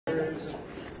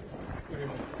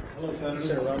Hello,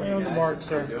 Senator. On the mark,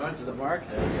 sir. Doing to the mark?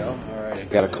 There we go. All right.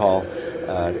 Got a call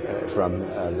from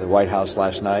the White House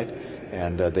last night,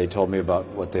 and they told me about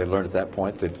what they had learned at that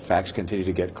point. The facts continue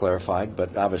to get clarified,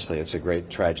 but obviously it's a great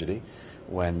tragedy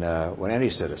when any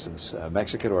citizens,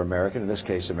 Mexican or American, in this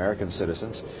case American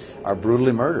citizens, are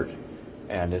brutally murdered.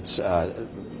 And it's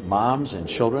moms and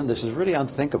children. This is really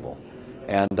unthinkable.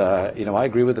 And, I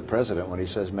agree with the president when he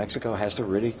says Mexico has to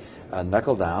really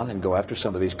knuckle down and go after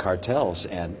some of these cartels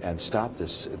and stop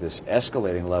this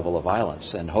escalating level of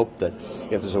violence, and hope that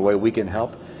if there's a way we can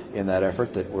help in that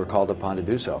effort, that we're called upon to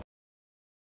do so.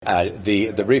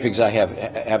 The briefings I have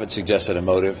haven't suggested a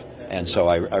motive, and so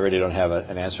I really don't have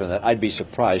an answer on that. I'd be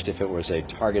surprised if it was a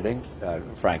targeting,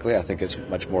 frankly. I think it's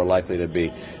much more likely to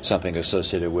be something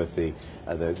associated with the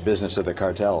business of the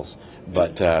cartels.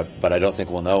 But I don't think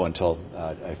we'll know until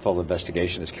a full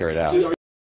investigation is carried out.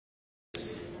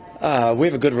 We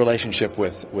have a good relationship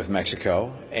with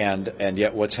Mexico, and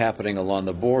yet what's happening along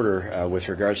the border with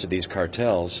regards to these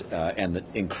cartels and the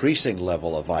increasing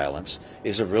level of violence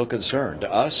is of real concern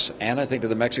to us, and I think to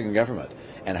the Mexican government,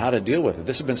 and how to deal with it.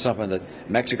 This has been something that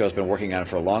Mexico's been working on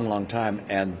for a long, long time,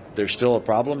 and there's still a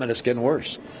problem, and it's getting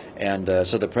worse. And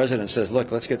so the president says,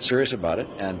 look, let's get serious about it,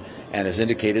 and has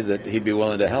indicated that he'd be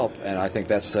willing to help, and I think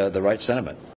that's the right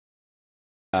sentiment.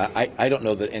 I don't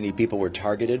know that any people were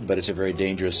targeted, but it's a very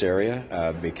dangerous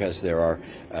area because there are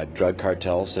drug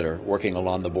cartels that are working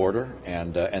along the border,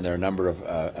 and there are a number of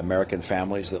American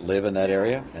families that live in that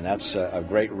area, and that's a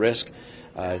great risk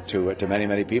to many,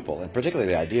 many people, and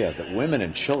particularly the idea that women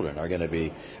and children are going to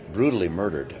be brutally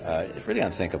murdered. It's really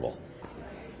unthinkable.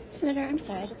 Senator, I'm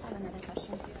sorry, I just have another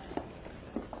question.